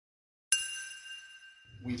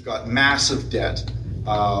We've got massive debt.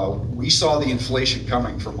 We saw the inflation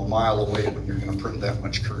coming from a mile away when you're going to print that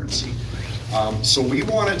much currency. So we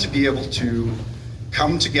wanted to be able to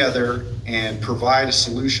come together and provide a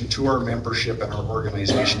solution to our membership and our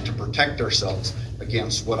organization to protect ourselves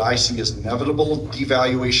against what I see as inevitable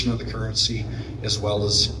devaluation of the currency, as well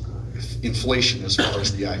as inflation as far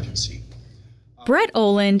as the eye can see. Brett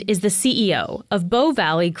Oland is the CEO of Bow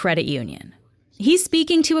Valley Credit Union. He's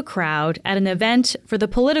speaking to a crowd at an event for the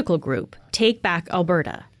political group Take Back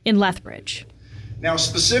Alberta in Lethbridge. Now,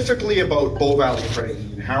 specifically about Bow Valley Credit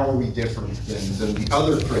Union, how are we different than the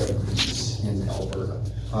other credit unions in Alberta?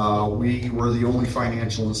 We were the only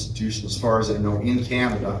financial institution, as far as I know, in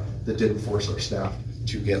Canada that didn't force our staff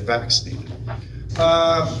to get vaccinated.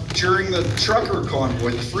 During the trucker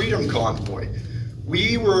convoy, the Freedom Convoy,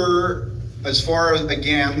 we were, as far as,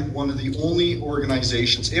 again, one of the only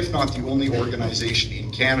organizations, if not the only organization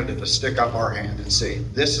in Canada to stick up our hand and say,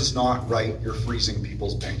 this is not right, you're freezing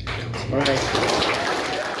people's bank accounts.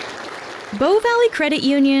 Bow Valley Credit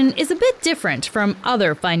Union is a bit different from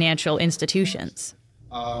other financial institutions.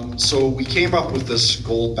 So we came up with this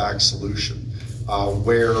gold-backed solution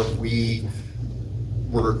where we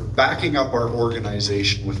were backing up our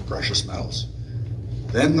organization with precious metals.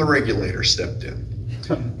 Then the regulator stepped in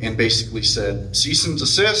and basically said, cease and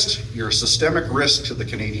desist, you're a systemic risk to the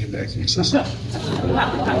Canadian banking system.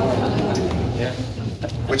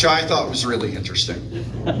 Which I thought was really interesting.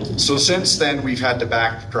 So since then, we've had to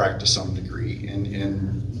backtrack to some degree,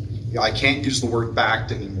 and I can't use the word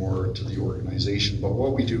backed anymore to the organization, but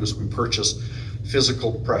what we do is we purchase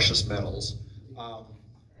physical precious metals.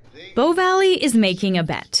 Bow Valley is making a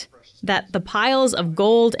bet that the piles of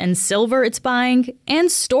gold and silver it's buying and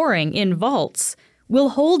storing in vaults will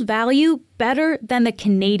hold value better than the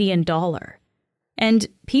Canadian dollar. And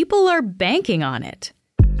people are banking on it.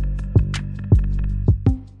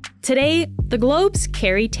 Today, the Globe's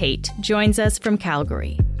Carrie Tate joins us from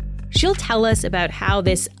Calgary. She'll tell us about how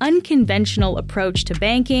this unconventional approach to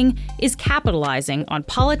banking is capitalizing on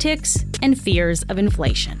politics and fears of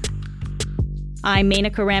inflation. I'm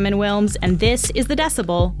Menaka Raman-Wilms, and this is The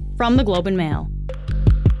Decibel from the Globe and Mail.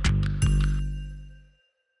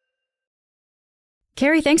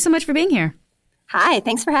 Carrie, thanks so much for being here. Hi,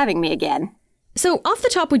 thanks for having me again. So off the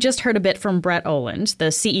top, we just heard a bit from Brett Oland, the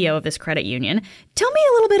CEO of this credit union. Tell me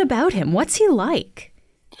a little bit about him. What's he like?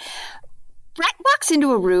 Brett walks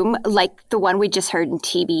into a room like the one we just heard in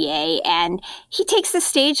TBA, and he takes the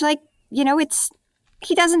stage like,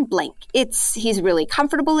 he doesn't blink. He's really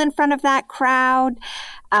comfortable in front of that crowd.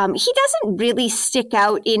 He doesn't really stick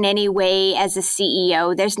out in any way as a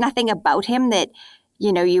CEO. There's nothing about him that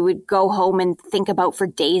you would go home and think about for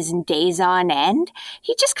days and days on end.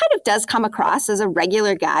 He just kind of does come across as a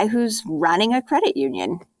regular guy who's running a credit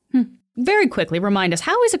union. Very quickly, remind us,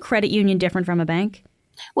 how is a credit union different from a bank?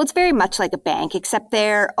 Well, it's very much like a bank, except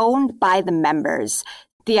they're owned by the members.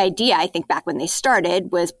 The idea, I think, back when they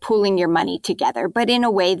started was pooling your money together. But in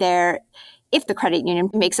a way, if the credit union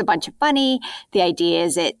makes a bunch of money, the idea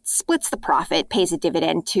is it splits the profit, pays a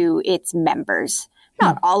dividend to its members.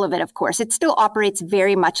 Not all of it, of course. It still operates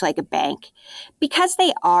very much like a bank. Because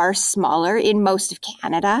they are smaller in most of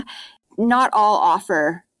Canada, not all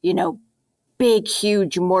offer, big,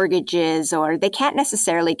 huge mortgages, or they can't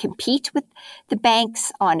necessarily compete with the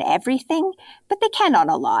banks on everything, but they can on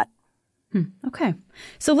a lot. Okay.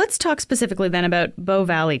 So let's talk specifically then about Bow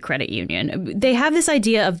Valley Credit Union. They have this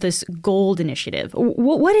idea of this gold initiative.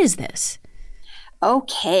 What is this?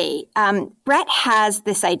 Okay. Brett has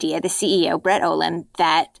this idea, the CEO, Brett Oland,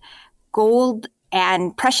 that gold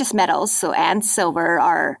and precious metals, and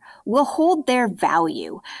silver, will hold their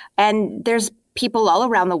value. And there's people all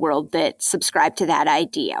around the world that subscribe to that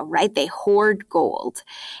idea, right? They hoard gold.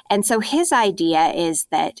 And so his idea is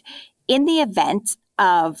that in the event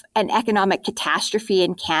of an economic catastrophe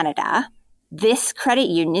in Canada, this credit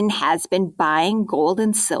union has been buying gold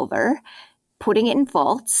and silver, putting it in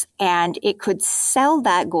vaults, and it could sell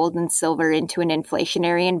that gold and silver into an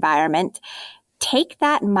inflationary environment, take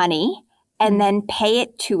that money, and then pay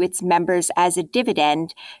it to its members as a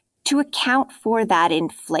dividend to account for that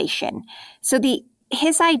inflation. So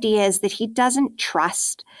his idea is that he doesn't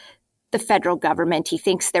trust the federal government. He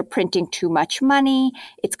thinks they're printing too much money,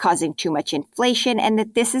 it's causing too much inflation, and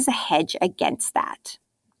that this is a hedge against that.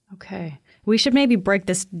 Okay. We should maybe break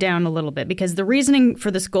this down a little bit, because the reasoning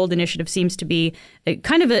for this gold initiative seems to be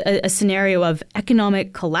kind of a scenario of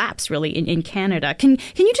economic collapse, really, in Canada. Can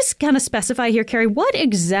you just kind of specify here, Carrie, what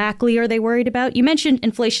exactly are they worried about? You mentioned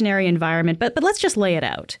inflationary environment, but let's just lay it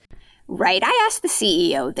out. Right. I asked the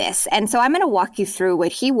CEO this, and so I'm going to walk you through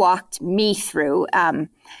what he walked me through.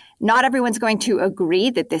 Not everyone's going to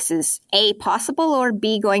agree that this is A, possible, or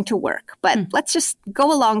B, going to work. But let's just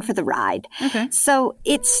go along for the ride. Okay. So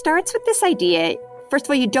it starts with this idea. First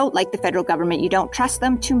of all, you don't like the federal government. You don't trust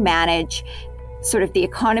them to manage sort of the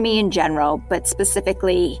economy in general, but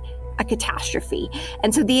specifically a catastrophe.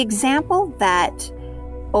 And so the example that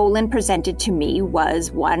Olin presented to me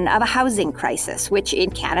was one of a housing crisis, which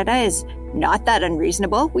in Canada is not that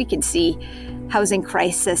unreasonable. We can see housing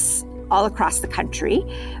crisis all across the country.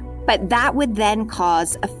 But that would then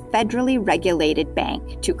cause a federally regulated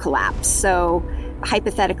bank to collapse. So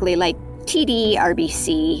hypothetically, like TD,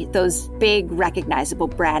 RBC, those big recognizable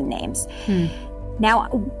brand names. Now,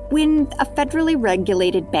 when a federally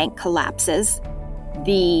regulated bank collapses,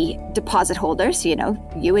 the deposit holders,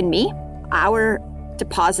 you and me, our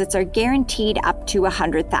deposits are guaranteed up to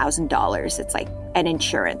 $100,000. It's like an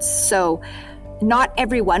insurance. So not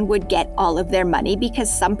everyone would get all of their money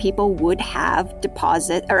because some people would have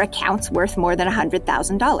deposit or accounts worth more than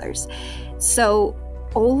 $100,000. So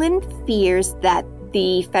Olin fears that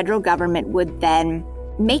the federal government would then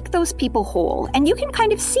make those people whole. And you can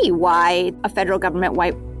kind of see why a federal government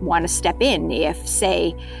might want to step in if,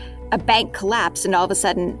 say, a bank collapsed and all of a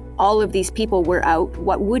sudden all of these people were out.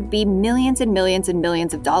 What would be millions and millions and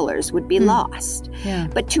millions of dollars would be lost. Yeah.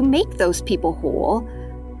 But to make those people whole,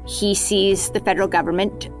 he sees the federal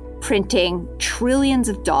government printing trillions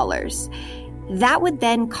of dollars. That would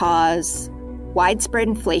then cause widespread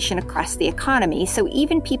inflation across the economy. So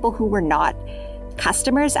even people who were not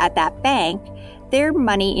customers at that bank, their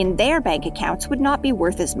money in their bank accounts would not be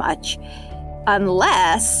worth as much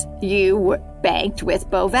unless you banked with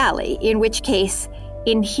Bow Valley, in which case,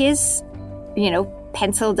 in his,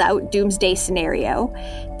 penciled out doomsday scenario,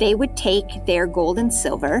 they would take their gold and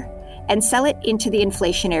silver and sell it into the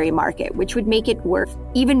inflationary market, which would make it worth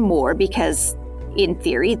even more because, in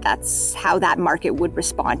theory, that's how that market would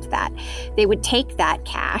respond to that. They would take that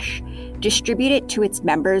cash, distribute it to its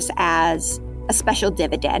members as a special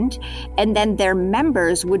dividend, and then their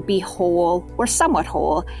members would be whole or somewhat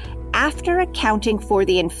whole after accounting for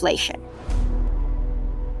the inflation.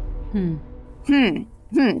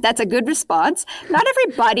 That's a good response. Not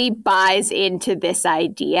everybody buys into this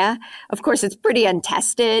idea. Of course, it's pretty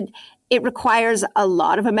untested. It requires a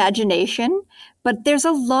lot of imagination, but there's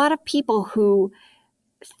a lot of people who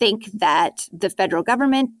think that the federal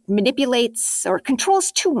government manipulates or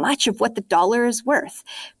controls too much of what the dollar is worth,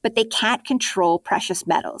 but they can't control precious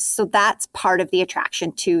metals. So that's part of the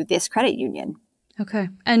attraction to this credit union. Okay.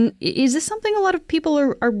 And is this something a lot of people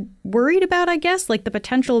are worried about, I guess? Like the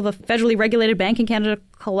potential of a federally regulated bank in Canada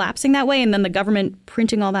collapsing that way and then the government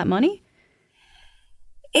printing all that money?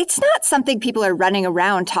 It's not something people are running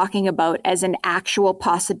around talking about as an actual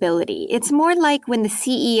possibility. It's more like when the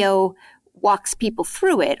CEO walks people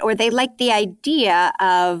through it, or they like the idea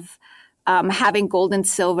of having gold and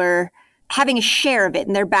silver, having a share of it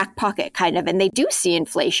in their back pocket, kind of. And they do see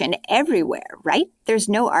inflation everywhere, right? There's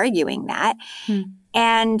no arguing that.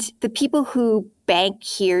 And the people who bank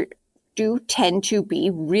here do tend to be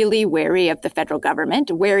really wary of the federal government.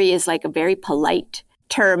 Wary is like a very polite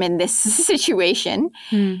term in this situation.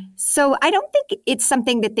 So I don't think it's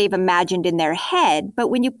something that they've imagined in their head, but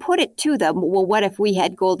when you put it to them, well, what if we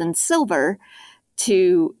had gold and silver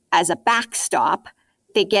as a backstop,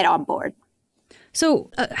 they get on board.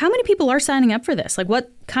 So how many people are signing up for this? Like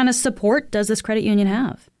what kind of support does this credit union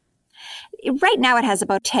have? Right now it has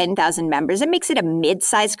about 10,000 members. It makes it a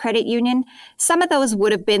mid-sized credit union. Some of those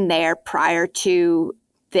would have been there prior to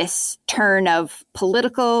this turn of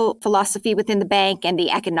political philosophy within the bank and the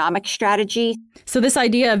economic strategy. So this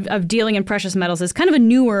idea of dealing in precious metals is kind of a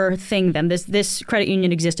newer thing than this credit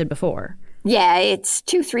union existed before. Yeah, it's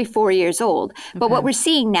 2, 3, 4 years old. But what we're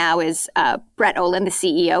seeing now is Brett Olin, the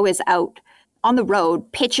CEO, is out on the road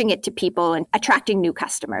pitching it to people and attracting new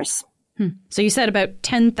customers. So you said about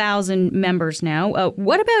 10,000 members now.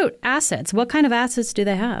 What about assets? What kind of assets do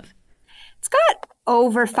they have? It's got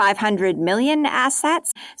over 500 million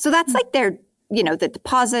assets. So that's like their, the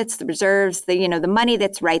deposits, the reserves, the money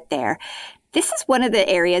that's right there. This is one of the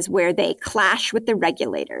areas where they clash with the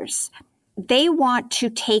regulators. They want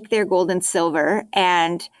to take their gold and silver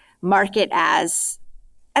and mark it as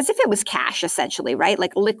if it was cash, essentially, right?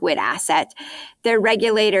 Like liquid asset. Their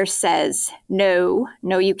regulator says, no,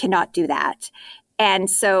 you cannot do that. And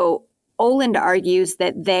so Oland argues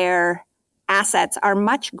that their assets are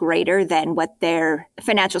much greater than what their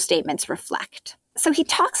financial statements reflect. So he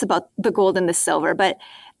talks about the gold and the silver, but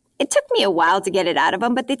it took me a while to get it out of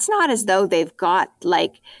him. But it's not as though they've got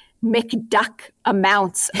like McDuck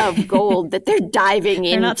amounts of gold that they're diving into.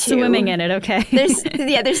 They're not swimming in it, okay.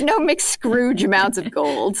 There's no McScrooge amounts of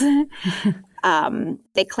gold.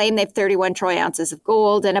 They claim they have 31 troy ounces of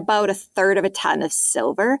gold and about a third of a ton of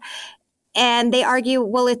silver. And they argue,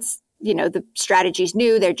 well, it's, the strategy's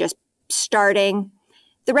new. They're just starting.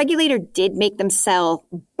 The regulator did make them sell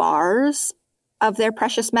bars of their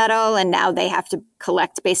precious metal, and now they have to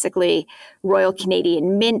collect basically Royal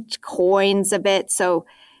Canadian Mint coins of it,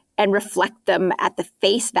 and reflect them at the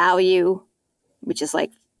face value, which is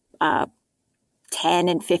like 10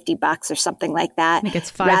 and $50 or something like that. I think it's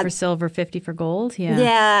 5 for silver, 50 for gold. Yeah.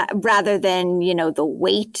 Yeah, rather than, the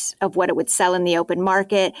weight of what it would sell in the open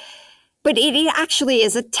market. But it actually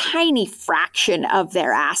is a tiny fraction of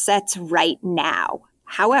their assets right now.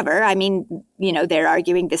 However, they're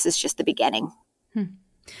arguing this is just the beginning.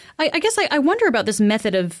 I guess I wonder about this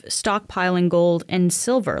method of stockpiling gold and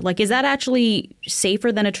silver. Like, is that actually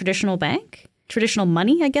safer than a traditional bank? Traditional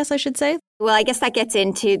money, I guess I should say? Well, I guess that gets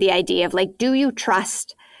into the idea of, do you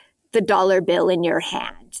trust the dollar bill in your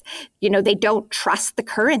hand? They don't trust the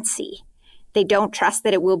currency. They don't trust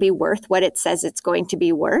that it will be worth what it says it's going to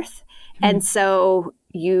be worth. And so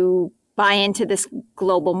you buy into this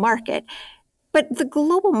global market. But the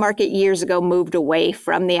global market years ago moved away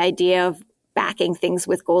from the idea of backing things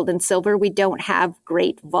with gold and silver. We don't have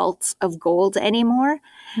great vaults of gold anymore.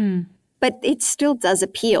 But it still does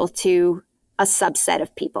appeal to a subset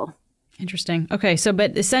of people. Interesting. Okay. So,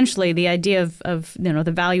 but essentially the idea of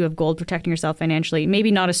the value of gold protecting yourself financially,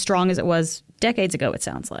 maybe not as strong as it was decades ago, it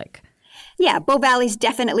sounds like. Yeah, Bow Valley's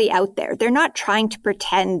definitely out there. They're not trying to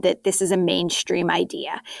pretend that this is a mainstream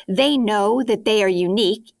idea. They know that they are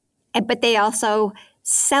unique, but they also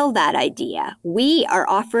sell that idea. We are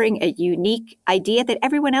offering a unique idea that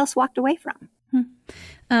everyone else walked away from.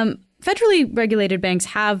 Federally regulated banks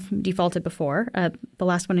have defaulted before. The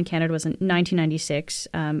last one in Canada was in 1996.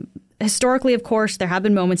 Historically, of course, there have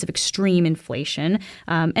been moments of extreme inflation.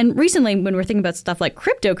 And recently, when we're thinking about stuff like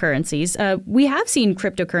cryptocurrencies, we have seen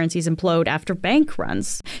cryptocurrencies implode after bank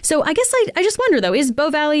runs. So I guess I just wonder, though, is Bow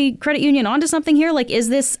Valley Credit Union onto something here? Like, is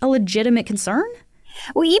this a legitimate concern?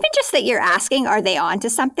 Well, even just that you're asking, are they onto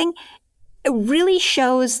something? It really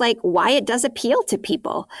shows why it does appeal to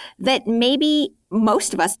people, that maybe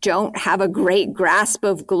most of us don't have a great grasp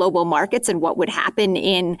of global markets and what would happen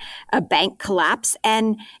in a bank collapse.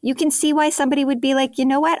 And you can see why somebody would be like, you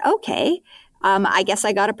know what? Okay, I guess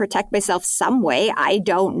I got to protect myself some way. I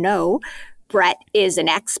don't know. Brett is an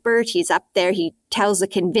expert. He's up there. He tells a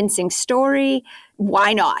convincing story.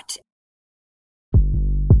 Why not?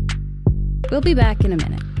 We'll be back in a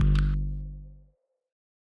minute.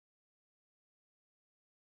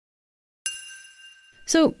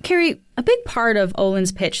 So, Carrie, a big part of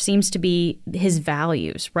Olin's pitch seems to be his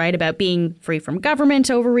values, right? About being free from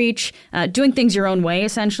government overreach, doing things your own way,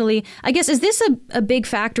 essentially. I guess, is this a big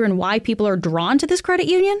factor in why people are drawn to this credit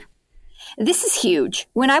union? This is huge.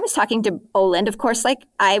 When I was talking to Olin, of course,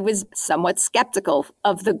 I was somewhat skeptical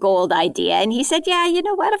of the gold idea. And he said, yeah, you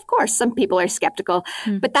know what? Of course, some people are skeptical,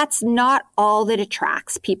 but that's not all that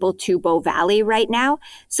attracts people to Bow Valley right now.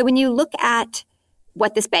 So when you look at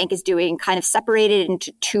what this bank is doing, kind of separated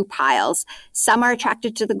into two piles, some are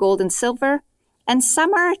attracted to the gold and silver, and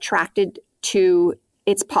some are attracted to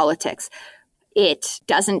its politics. It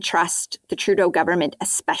doesn't trust the Trudeau government,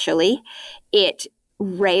 especially. It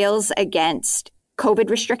rails against COVID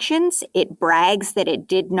restrictions. It brags that it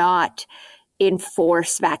did not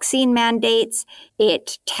enforce vaccine mandates.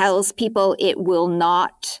 It tells people it will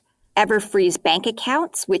not ever freeze bank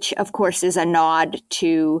accounts, which of course is a nod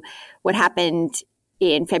to what happened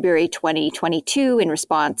in February 2022 in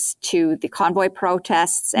response to the convoy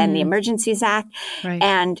protests and the Emergencies Act. Right.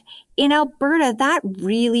 And in Alberta, that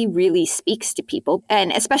really, really speaks to people,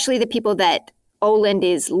 and especially the people that Oland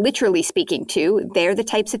is literally speaking to. They're the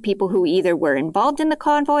types of people who either were involved in the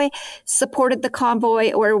convoy, supported the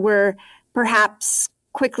convoy, or were perhaps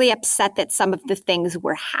quickly upset that some of the things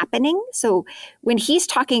were happening. So when he's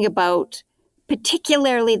talking about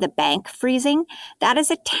particularly the bank freezing, that is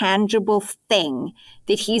a tangible thing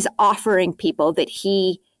that he's offering people that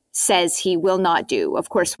he says he will not do. Of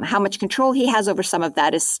course, how much control he has over some of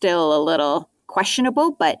that is still a little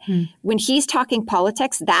questionable. But when he's talking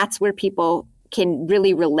politics, that's where people can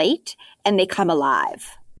really relate and they come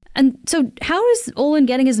alive. And so how is Olin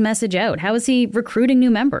getting his message out? How is he recruiting new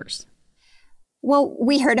members? Well,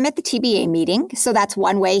 we heard him at the TBA meeting. So that's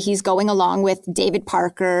one way he's going along with David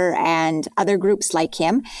Parker and other groups like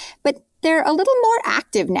him. But they're a little more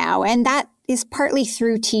active now, and that is partly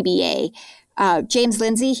through TBA. James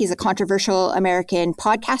Lindsay, he's a controversial American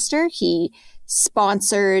podcaster. He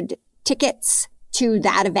sponsored tickets to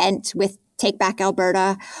that event with Take Back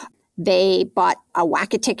Alberta. They bought a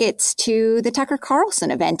whack of tickets to the Tucker Carlson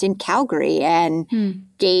event in Calgary and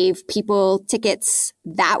gave people tickets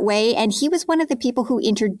that way. And he was one of the people who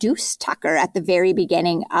introduced Tucker at the very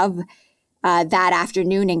beginning of that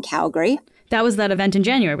afternoon in Calgary. That was that event in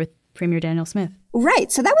January with Premier Daniel Smith.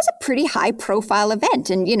 Right. So that was a pretty high profile event.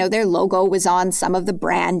 And, their logo was on some of the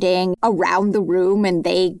branding around the room, and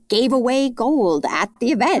they gave away gold at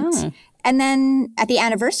the event. Oh. And then at the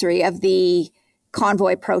anniversary of the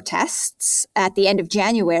convoy protests at the end of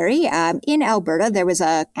January in Alberta, there was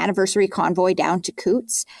a anniversary convoy down to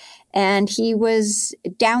Coots, and he was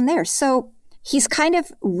down there. So he's kind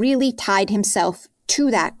of really tied himself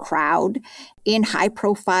to that crowd in high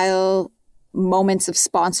profile moments of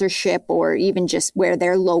sponsorship, or even just where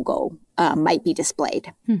their logo might be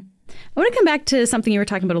displayed. I want to come back to something you were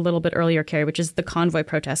talking about a little bit earlier, Carrie, which is the convoy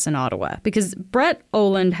protests in Ottawa, because Brett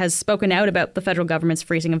Oland has spoken out about the federal government's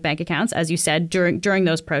freezing of bank accounts, as you said, during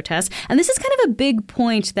those protests. And this is kind of a big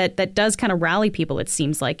point that does kind of rally people, it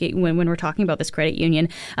seems like, when we're talking about this credit union.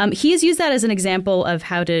 He has used that as an example of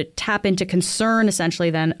how to tap into concern, essentially,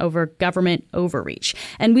 then, over government overreach.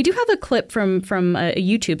 And we do have a clip from a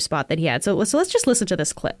YouTube spot that he had. So let's just listen to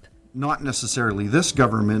this clip. Not necessarily this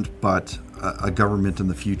government, but a government in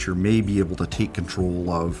the future may be able to take control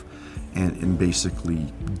of and basically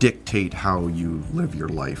dictate how you live your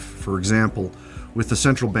life. For example, with the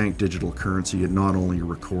central bank digital currency, it not only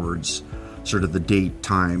records sort of the date,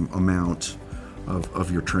 time, amount of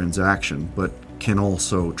your transaction, but can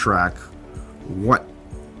also track what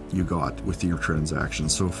you got with your transaction.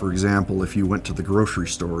 So for example, if you went to the grocery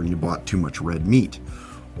store and you bought too much red meat,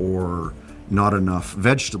 or not enough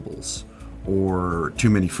vegetables, or too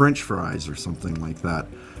many French fries or something like that.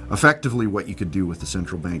 Effectively, what you could do with the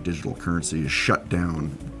central bank digital currency is shut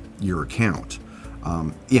down your account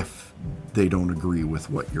if they don't agree with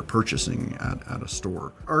what you're purchasing at a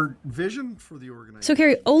store. Our vision for the organization... So,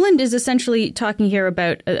 Carrie, Oland is essentially talking here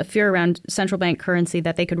about a fear around central bank currency,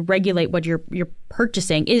 that they could regulate what you're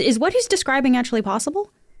purchasing. Is what he's describing actually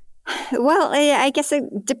possible? Well, I guess it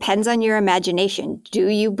depends on your imagination. Do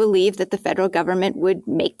you believe that the federal government would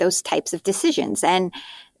make those types of decisions? And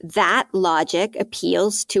that logic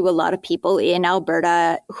appeals to a lot of people in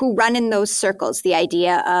Alberta who run in those circles, the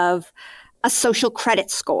idea of a social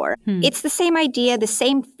credit score. It's the same idea, the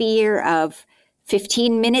same fear of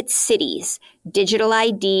 15-minute cities, digital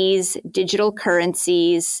IDs, digital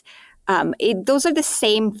currencies. Those are the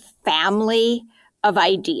same family of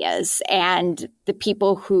ideas, and the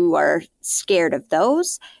people who are scared of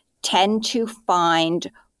those tend to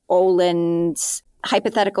find Oland's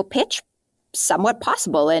hypothetical pitch somewhat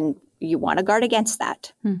possible, and you want to guard against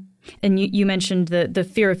that. And you mentioned the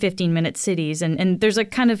fear of 15-minute cities, and there's a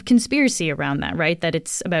kind of conspiracy around that, right? That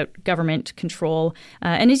it's about government control.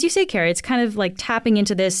 And as you say, Carrie, it's kind of like tapping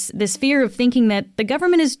into this fear of thinking that the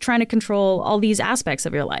government is trying to control all these aspects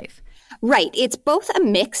of your life. Right. It's both a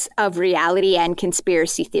mix of reality and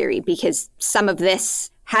conspiracy theory, because some of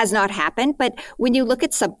this has not happened. But when you look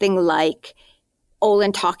at something like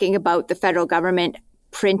Oland talking about the federal government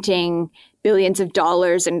printing billions of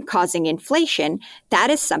dollars and causing inflation,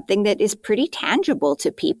 that is something that is pretty tangible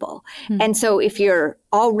to people. And so if you're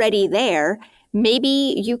already there,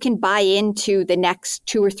 maybe you can buy into the next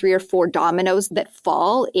 2 or 3 or 4 dominoes that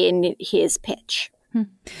fall in his pitch.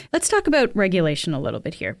 Let's talk about regulation a little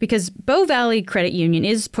bit here, because Bow Valley Credit Union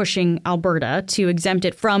is pushing Alberta to exempt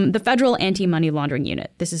it from the federal anti-money laundering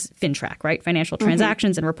unit. This is FINTRAC, right? Financial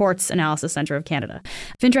Transactions and Reports Analysis Centre of Canada.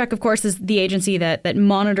 FINTRAC, of course, is the agency that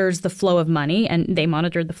monitors the flow of money, and they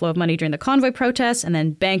monitored the flow of money during the convoy protests, and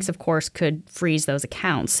then banks, of course, could freeze those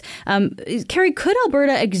accounts. Carrie, could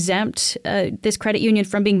Alberta exempt this credit union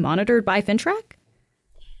from being monitored by FINTRAC?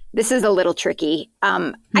 This is a little tricky.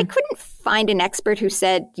 I couldn't find an expert who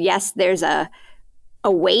said, yes, there's a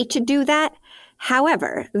way to do that.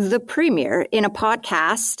 However, the premier in a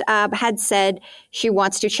podcast had said she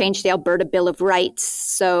wants to change the Alberta Bill of Rights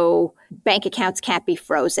so bank accounts can't be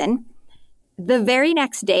frozen. The very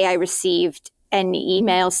next day, I received an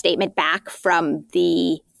email statement back from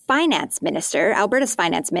the finance minister, Alberta's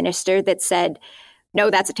finance minister, that said, no,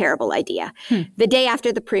 that's a terrible idea. The day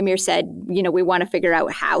after the premier said, we want to figure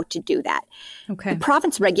out how to do that. Okay. The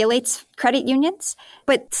province regulates credit unions,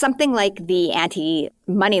 but something like the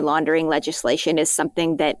anti-money laundering legislation is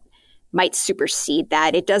something that might supersede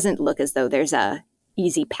that. It doesn't look as though there's a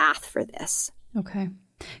easy path for this. Okay.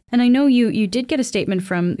 And I know you did get a statement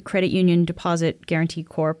from Credit Union Deposit Guarantee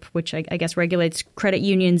Corp, which I guess regulates credit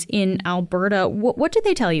unions in Alberta. What did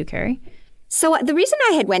they tell you, Carrie? So the reason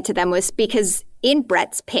I had went to them was because in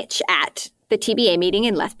Brett's pitch at the TBA meeting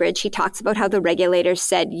in Lethbridge, he talks about how the regulators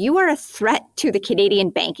said, "You are a threat to the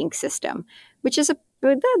Canadian banking system," which is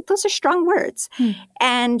those are strong words.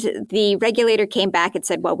 And the regulator came back and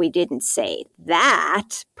said, "Well, we didn't say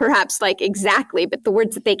that," perhaps like exactly, but the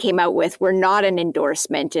words that they came out with were not an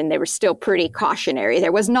endorsement, and they were still pretty cautionary.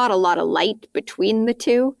 There was not a lot of light between the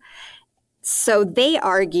two. So they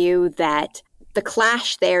argue that the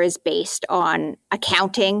clash there is based on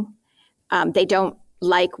accounting. They don't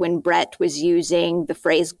like when Brett was using the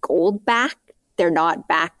phrase gold back. They're not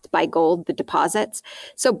backed by gold, the deposits.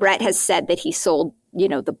 So Brett has said that he sold,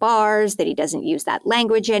 the bars, that he doesn't use that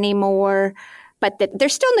language anymore, but that they're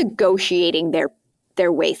still negotiating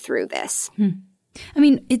their way through this. I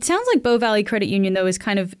mean, it sounds like Bow Valley Credit Union, though, is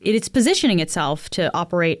kind of it's positioning itself to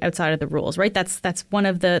operate outside of the rules, right? That's one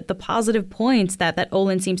of the positive points that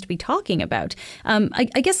Olin seems to be talking about. I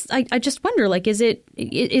guess I just wonder, like, is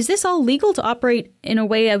this all legal to operate in a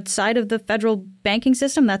way outside of the federal banking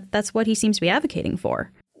system? That's what he seems to be advocating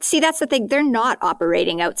for. See, that's the thing. They're not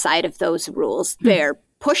operating outside of those rules. They're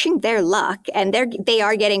pushing their luck, and they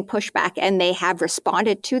are getting pushback, and they have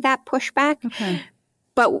responded to that pushback. Okay.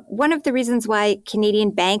 But one of the reasons why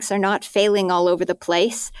Canadian banks are not failing all over the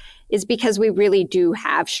place is because we really do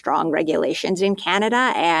have strong regulations in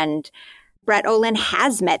Canada. And Brett Olin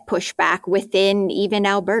has met pushback within even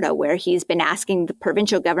Alberta, where he's been asking the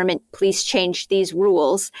provincial government, please change these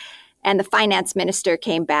rules. And the finance minister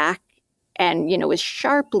came back and, was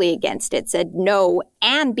sharply against it, said no,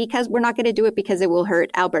 and because we're not going to do it because it will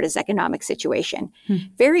hurt Alberta's economic situation.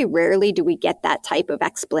 Very rarely do we get that type of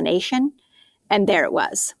explanation. And there it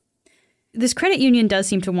was. This credit union does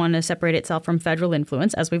seem to want to separate itself from federal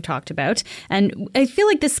influence, as we've talked about. And I feel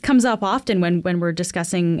like this comes up often when we're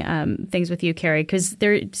discussing things with you, Carrie, because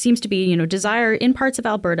there seems to be, desire in parts of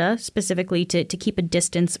Alberta specifically to keep a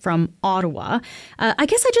distance from Ottawa. I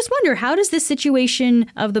guess I just wonder, how does this situation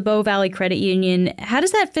of the Bow Valley Credit Union, how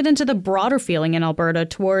does that fit into the broader feeling in Alberta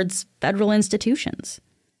towards federal institutions?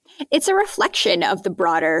 It's a reflection of the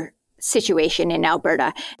broader situation in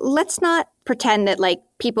Alberta. Let's not pretend that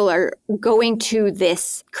people are going to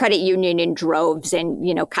this credit union in droves and,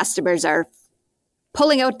 customers are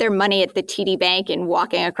pulling out their money at the TD Bank and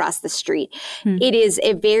walking across the street. It is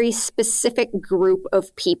a very specific group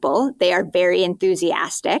of people. They are very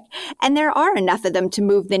enthusiastic, and there are enough of them to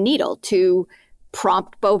move the needle to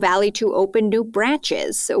prompt Bow Valley to open new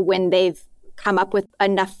branches when they've come up with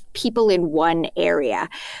enough people in one area.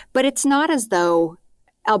 But it's not as though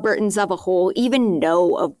Albertans of a whole even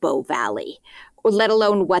know of Bow Valley, or let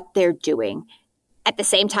alone what they're doing. At the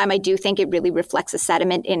same time, I do think it really reflects a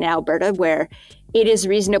sentiment in Alberta where it is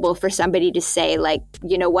reasonable for somebody to say,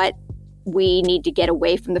 you know what, we need to get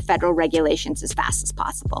away from the federal regulations as fast as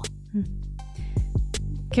possible.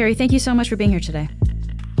 Carrie, thank you so much for being here today.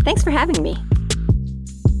 Thanks for having me.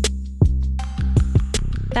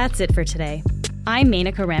 That's it for today. I'm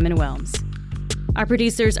Menaka Raman-Wilms. Our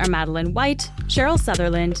producers are Madeline White, Cheryl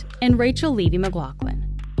Sutherland, and Rachel Levy-McLaughlin.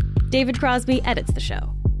 David Crosby edits the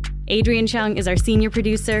show. Adrian Chung is our senior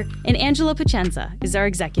producer, and Angela Pacenza is our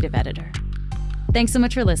executive editor. Thanks so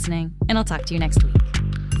much for listening, and I'll talk to you next week.